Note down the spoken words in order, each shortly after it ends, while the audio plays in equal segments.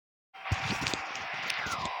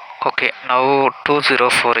Okay, now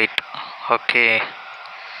 2048. Okay,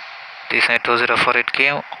 this is a 2048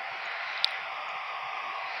 game.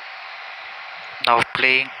 Now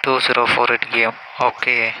playing 2048 game.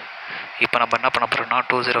 Okay, இப்போ நம்ம என்ன பண்ண போகிறோம்னா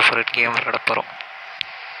 2048 கேம் விளையாட போகிறோம்.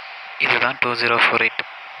 இதுதான் 2048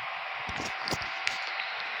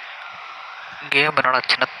 கேம். என்னோட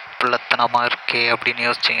சின்ன பிள்ளைத்தனமாக இருக்கே அப்படின்னு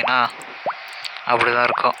யோசிச்சிங்கன்னா அப்படி தான்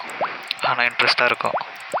இருக்கும், ஆனால் இன்ட்ரெஸ்டாக இருக்கும்.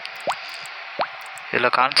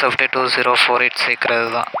 இதில் கான்செப்டே 2048 சேர்க்குறது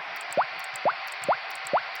தான்.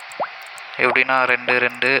 எப்படின்னா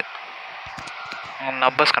 2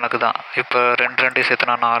 நம்பர்ஸ் கணக்கு தான். இப்போ 2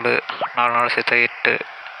 சேர்த்துனா 4, 4 சேர்த்தா 8,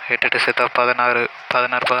 8 சேர்த்தா 16,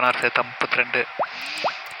 16 சேர்த்தா 32.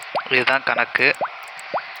 இதுதான் கணக்கு.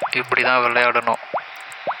 இப்படி தான் விளையாடணும்.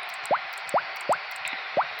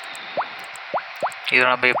 இது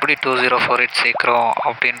நம்ம எப்படி 2048 சேர்க்குறோம்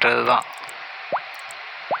அப்படின்றது தான்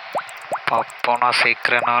பார்ப்போம். நான்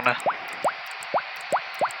சேர்க்குறேன். நான்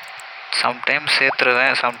சம்டைம்ஸ்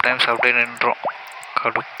சேர்த்துருவேன், சம்டைம்ஸ் அப்படியே நின்றும்,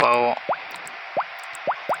 கடுப்பாகும்.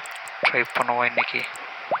 ட்ரை பண்ணுவோம். இன்றைக்கி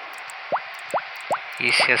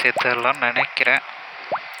ஈஸியாக சேர்த்துடலான்னு நினைக்கிறேன்.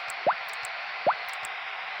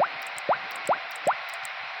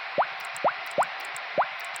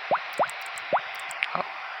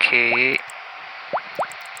 ஓகே,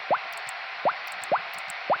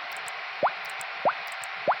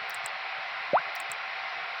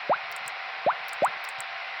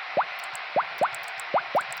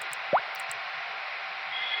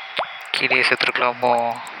 கீழே சேர்த்துருக்கலாமோ?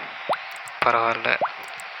 பரவாயில்ல.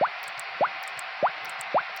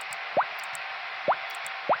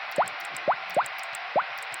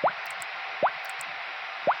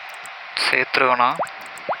 சேர்த்துருவேனா?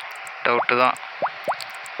 டவுட்டு தான்.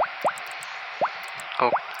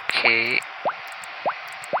 Okay,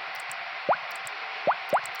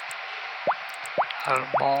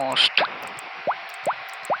 almost.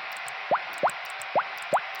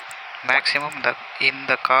 மேக்ஸிமம்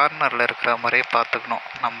இந்த கார்னரில் இருக்கிற மாதிரியே பார்த்துக்கணும்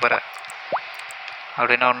நம்பரை.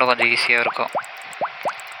 அப்படின்னா இன்னும் கொஞ்சம் ஈஸியாக இருக்கும்.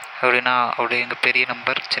 அப்படின்னா அப்படியே எங்கள் பெரிய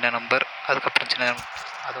நம்பர், சின்ன நம்பர், அதுக்கப்புறம் சின்ன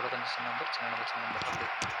அதோட கொஞ்சம் சின்ன நம்பர், சின்ன நம்பர், சின்ன நம்பர்,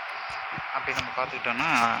 அப்படி நம்ம பார்த்துக்கிட்டோன்னா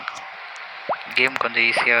கேம் கொஞ்சம்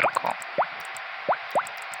ஈஸியாக இருக்கும்.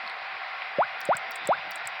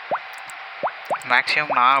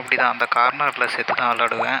 மேக்ஸிமம் நான் அப்படி தான் அந்த கார்னரில் சேர்த்து தான்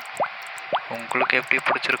விளாடுவேன். உங்களுக்கு எப்படி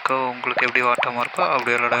பிடிச்சிருக்கோ, உங்களுக்கு எப்படி வாட்டமாக இருக்கோ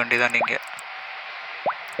அப்படி விளாட வேண்டியதான். நீங்கள்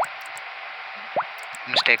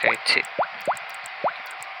மிஸ்டேக் ஆயிடுச்சு.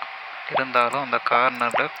 இருந்தாலும் அந்த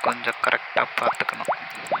கார்னரில் கொஞ்சம் கரெக்டாக பார்த்துக்கணும்.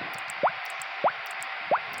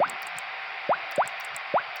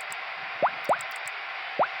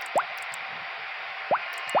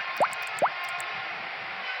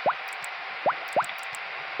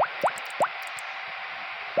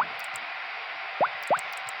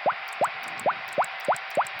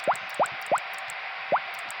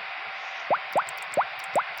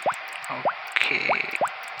 ஓகே,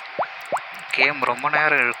 கேம் ரொம்ப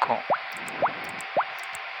நேரம் இழுக்கும்.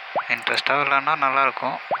 இன்ட்ரெஸ்டாக இல்லைன்னா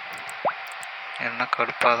நல்லாயிருக்கும், இல்லைன்னா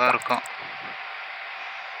கடுப்பாக தான் இருக்கும்.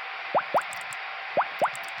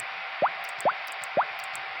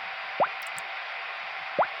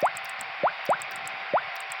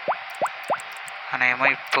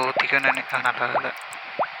 அநேகமாக இப்போதைக்கு நல்லா இல்லை.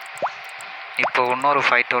 இப்போ இன்னொரு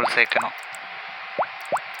 5 டோல் சேர்க்கணும்.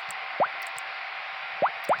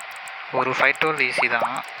 ஒரு 5 டோல் ஈஸி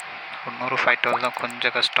தான், இன்னொரு 5 டோல் தான்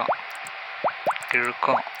கொஞ்சம் கஷ்டம்,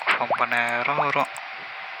 இழுக்கும், ரொம்ப நேரம் வரும்.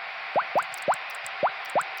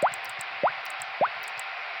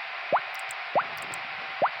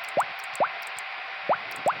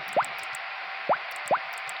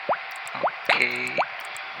 ஓகே,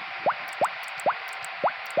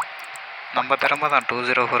 நம்ம திறமை தான்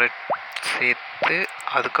 2048 சேர்த்து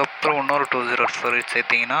அதுக்கப்புறம் இன்னொரு 2048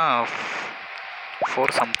 சேர்த்திங்கன்னா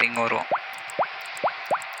 4 சம்திங் வரும்.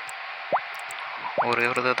 ஒரே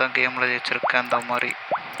ஒரு தான் கேமில் ஜெயிச்சிருக்கேன் அந்த மாதிரி.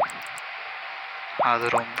 அது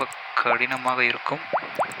ரொம்ப கடினமாக இருக்கும்,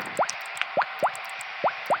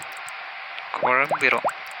 குழம்பிரும்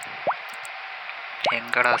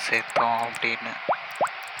எங்கடா சேர்த்தோம் அப்படின்னு.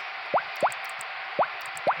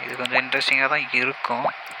 இது கொஞ்சம் இன்ட்ரெஸ்டிங்காக தான் இருக்கும்,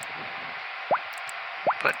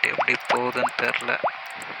 பட் எப்படி போகுதுன்னு தெரில.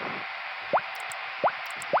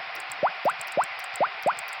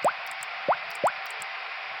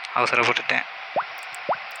 அவசரப்பட்டுட்டேன்.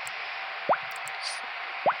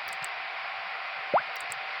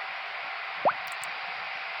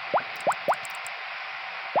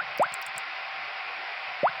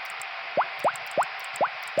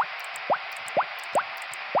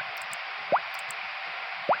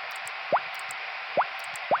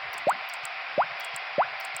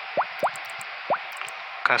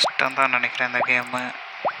 கஷ்டம்தான் நினைக்கிறேன் இந்த கேமு.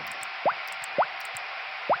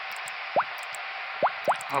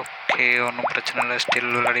 ஓகே, ஒன்றும் பிரச்சனை இல்லை,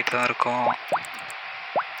 ஸ்டில் விளையாடிட்டு தான் இருக்கோம்.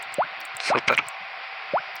 சூப்பர்.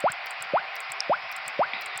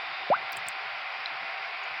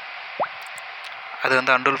 அது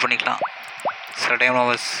வந்து அண்டூல் பண்ணிக்கலாம். சில டைம்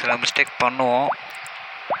நம்ம சில மிஸ்டேக் பண்ணுவோம்,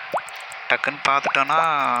 டக்குன்னு பார்த்துட்டோன்னா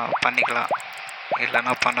பண்ணிக்கலாம்,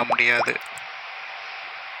 இல்லைன்னா பண்ண முடியாது.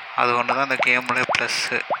 அது ஒன்று தான் அந்த கேமில்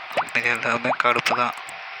ப்ளஸ்ஸு. இது எல்லாமே கடுப்பு தான்.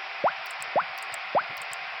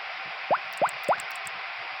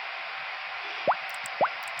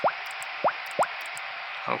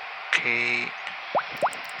 ஓகே,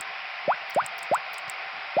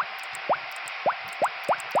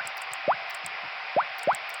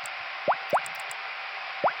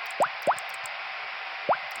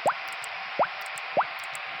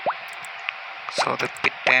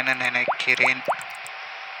 சொதப்பிட்டேன்னு நினைக்கிறேன்.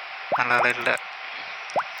 நல்லா இல்லை.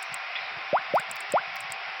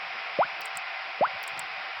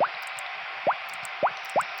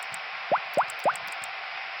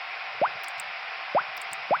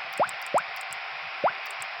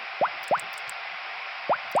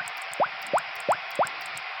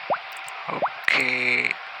 ஓகே,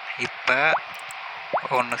 இப்போ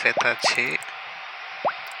ஒன்று சேர்த்தாச்சு.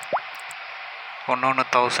 ஒன்று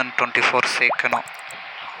 1024 சேர்க்கணும்.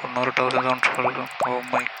 இன்னொரு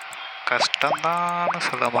 1024 கஷ்டம்தான்னு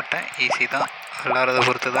சொல்ல மாட்டேன், ஈஸி தான். விளாட்றதை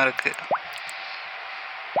பொறுத்து தான் இருக்குது.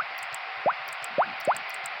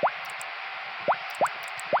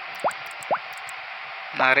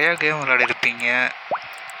 நிறையா கேம் விளையாடிருப்பீங்க,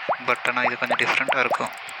 பட் ஆனால் இது கொஞ்சம் டிஃப்ரெண்ட்டாக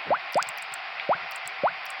இருக்கும்.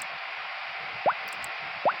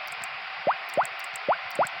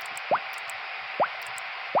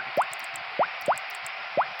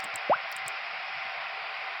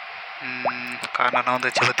 கார்னர்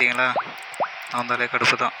வந்துச்சு பார்த்தீங்களா, வந்தாலே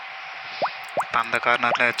கடுப்பு தான். இப்போ அந்த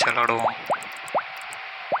கார்னரில் வச்சு விளாடுவோம்.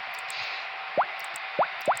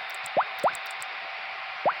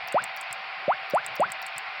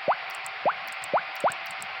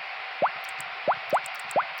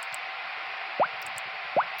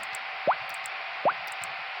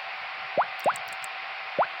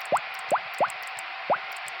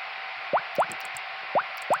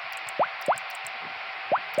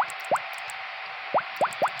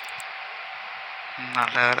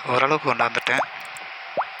 நல்லா ஓரளவுக்கு கொண்டாந்துட்டேன்,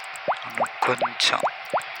 இன்னும் கொஞ்சம்.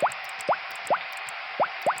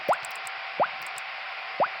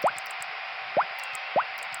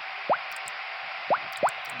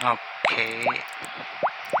 ஓகே,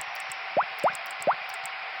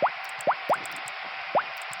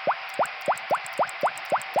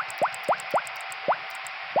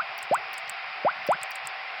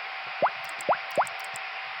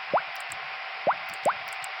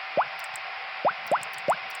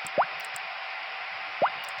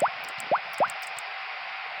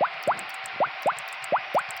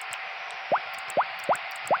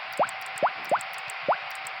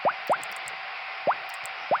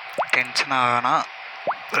 டென்ஷன் ஆகனா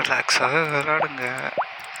ரிலாக்ஸாக விளையாடுங்க,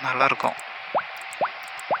 நல்லாயிருக்கும்.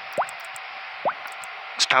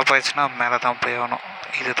 ஸ்டாப் ஆயிடுச்சுன்னா மேலே தான் போய் ஆகணும்.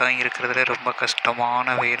 இதுதான் இருக்கிறதுல ரொம்ப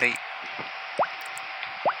கஷ்டமான வேலை.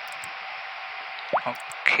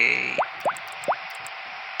 ஓகே,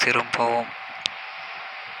 திரும்பவும்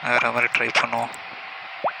வேறு மாதிரி ட்ரை பண்ணுவோம்.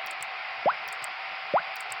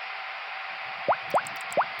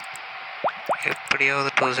 எப்படியாவது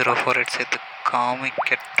 2048 சேர்த்து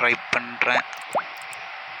காமிக்க ட்ரை பண்ணுறேன்.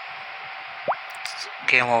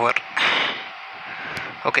 Game over.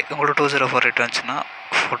 ஓகே, உங்களுக்கு 2048 வந்துச்சுன்னா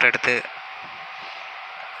ஃபோட்டோ எடுத்து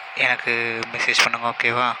எனக்கு மெசேஜ் பண்ணுங்கள்,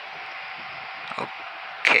 ஓகேவா?